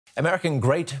American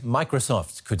great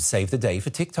Microsoft could save the day for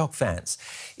TikTok fans.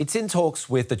 It's in talks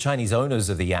with the Chinese owners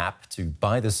of the app to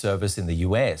buy the service in the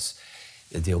US.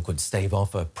 The deal could stave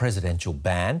off a presidential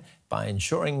ban by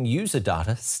ensuring user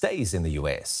data stays in the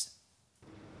US.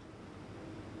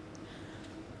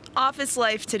 Office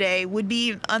life today would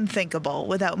be unthinkable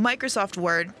without Microsoft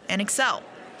Word and Excel.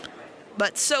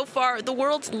 But so far, the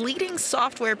world's leading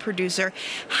software producer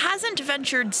hasn't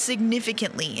ventured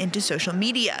significantly into social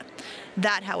media.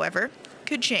 That, however,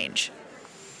 could change.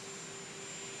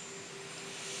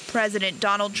 President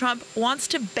Donald Trump wants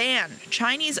to ban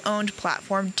Chinese-owned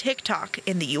platform TikTok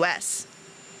in the U.S.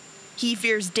 He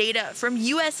fears data from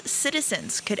U.S.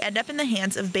 citizens could end up in the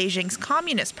hands of Beijing's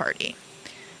Communist Party.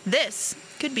 This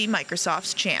could be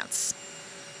Microsoft's chance.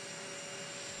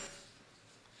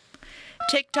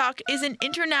 TikTok is an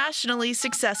internationally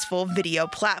successful video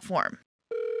platform.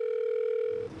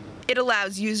 It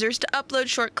allows users to upload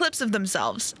short clips of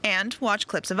themselves and watch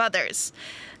clips of others.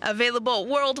 Available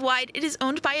worldwide, it is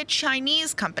owned by a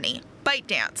Chinese company,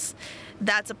 Bytedance.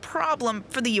 That's a problem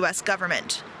for the U.S.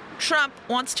 government. Trump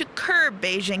wants to curb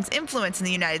Beijing's influence in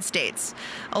the United States.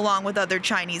 Along with other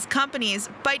Chinese companies,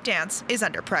 Bytedance is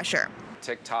under pressure.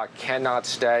 TikTok cannot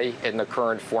stay in the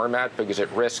current format because it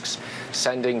risks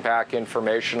sending back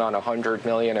information on 100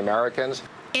 million Americans.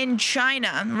 In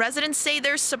China, residents say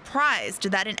they're surprised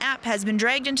that an app has been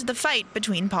dragged into the fight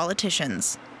between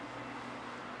politicians.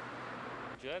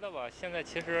 I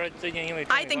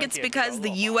think it's because the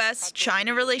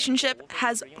U.S.-China relationship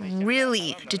has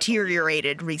really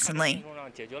deteriorated recently.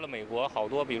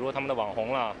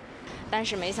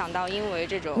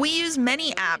 We use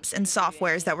many apps and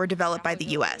softwares that were developed by the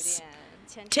U.S.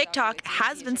 TikTok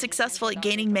has been successful at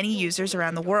gaining many users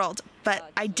around the world,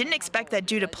 but I didn't expect that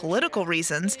due to political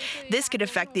reasons, this could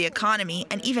affect the economy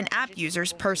and even app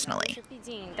users personally.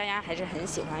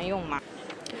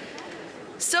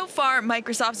 So far,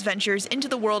 Microsoft's ventures into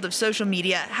the world of social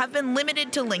media have been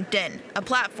limited to LinkedIn, a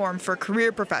platform for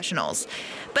career professionals.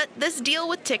 But this deal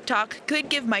with TikTok could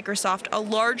give Microsoft a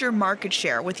larger market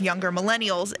share with younger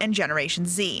millennials and Generation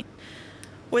Z.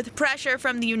 With pressure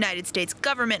from the United States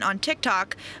government on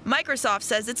TikTok, Microsoft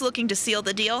says it's looking to seal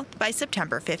the deal by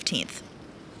September 15th.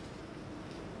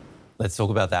 Let's talk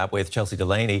about that with Chelsea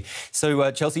Delaney. So,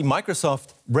 Chelsea,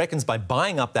 Microsoft reckons by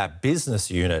buying up that business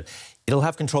unit, it'll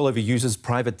have control over users'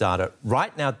 private data.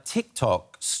 Right now,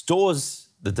 TikTok stores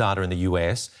the data in the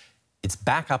US. Its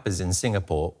backup is in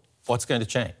Singapore. What's going to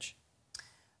change?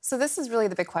 So this is really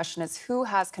the big question, is who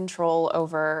has control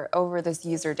over this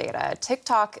user data?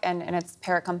 TikTok and its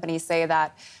parent companies say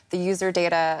that the user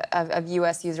data of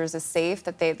U.S. users is safe,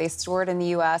 that they store it in the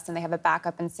U.S. and they have a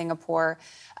backup in Singapore,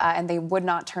 and they would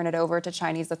not turn it over to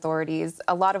Chinese authorities.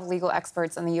 A lot of legal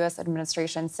experts in the U.S.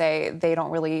 administration say they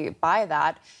don't really buy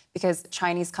that because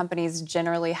Chinese companies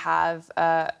generally have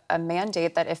a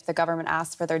mandate that if the government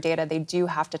asks for their data, they do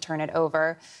have to turn it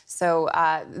over. So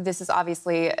this is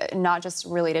obviously not just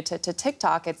related to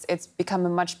TikTok. It's become a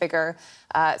much bigger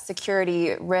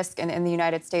security risk in the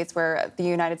United States, where the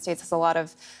United States has a lot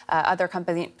of other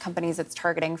companies it's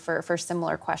targeting for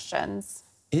similar questions.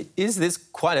 Is this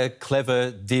quite a clever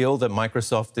deal that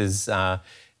Microsoft is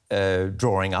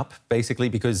drawing up, basically?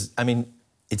 Because, I mean,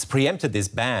 it's preempted this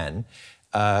ban.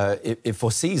 It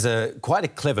foresees quite a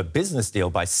clever business deal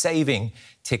by saving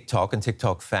TikTok and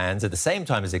TikTok fans at the same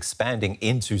time as expanding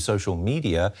into social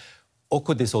media. Or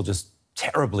could this all just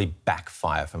terribly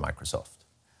backfire for Microsoft?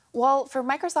 Well, for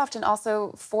Microsoft and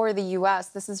also for the U.S.,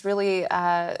 this is really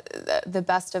the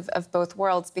best of both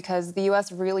worlds, because the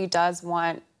U.S. really does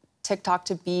want TikTok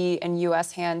to be in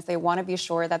U.S. hands. They want to be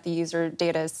sure that the user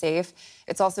data is safe.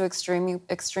 It's also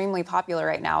extremely popular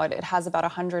right now. It has about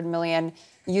 100 million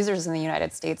users in the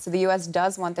United States. So the U.S.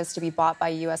 does want this to be bought by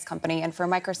a U.S. company. And for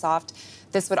Microsoft,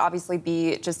 this would obviously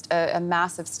be just a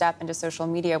massive step into social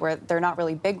media where they're not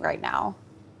really big right now.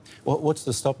 Well, what's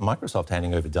to stop Microsoft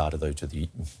handing over data, though, to the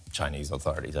Chinese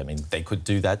authorities? I mean, they could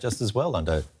do that just as well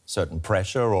under certain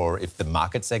pressure, or if the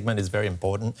market segment is very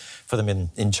important for them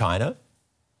in China.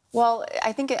 Well,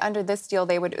 I think under this deal,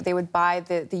 they would buy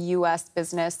the U.S.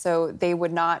 business, so they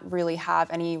would not really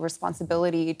have any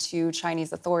responsibility to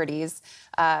Chinese authorities.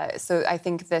 So I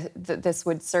think that this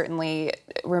would certainly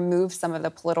remove some of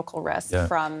the political risk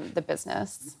from the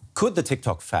business. Could the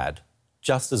TikTok fad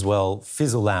just as well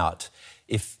fizzle out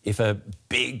if a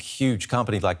big, huge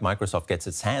company like Microsoft gets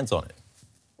its hands on it?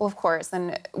 Well, of course,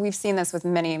 and we've seen this with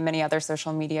many, many other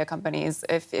social media companies.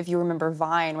 If you remember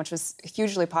Vine, which was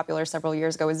hugely popular several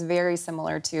years ago, is very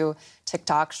similar to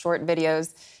TikTok, short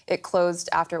videos. It closed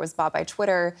after it was bought by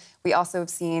Twitter. We also have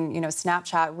seen,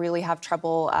 Snapchat really have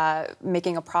trouble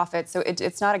making a profit. So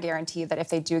it's not a guarantee that if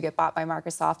they do get bought by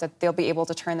Microsoft, that they'll be able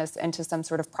to turn this into some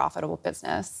sort of profitable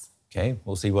business. Okay,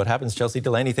 we'll see what happens. Chelsea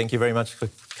Delaney, thank you very much for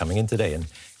coming in today and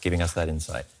giving us that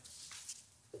insight.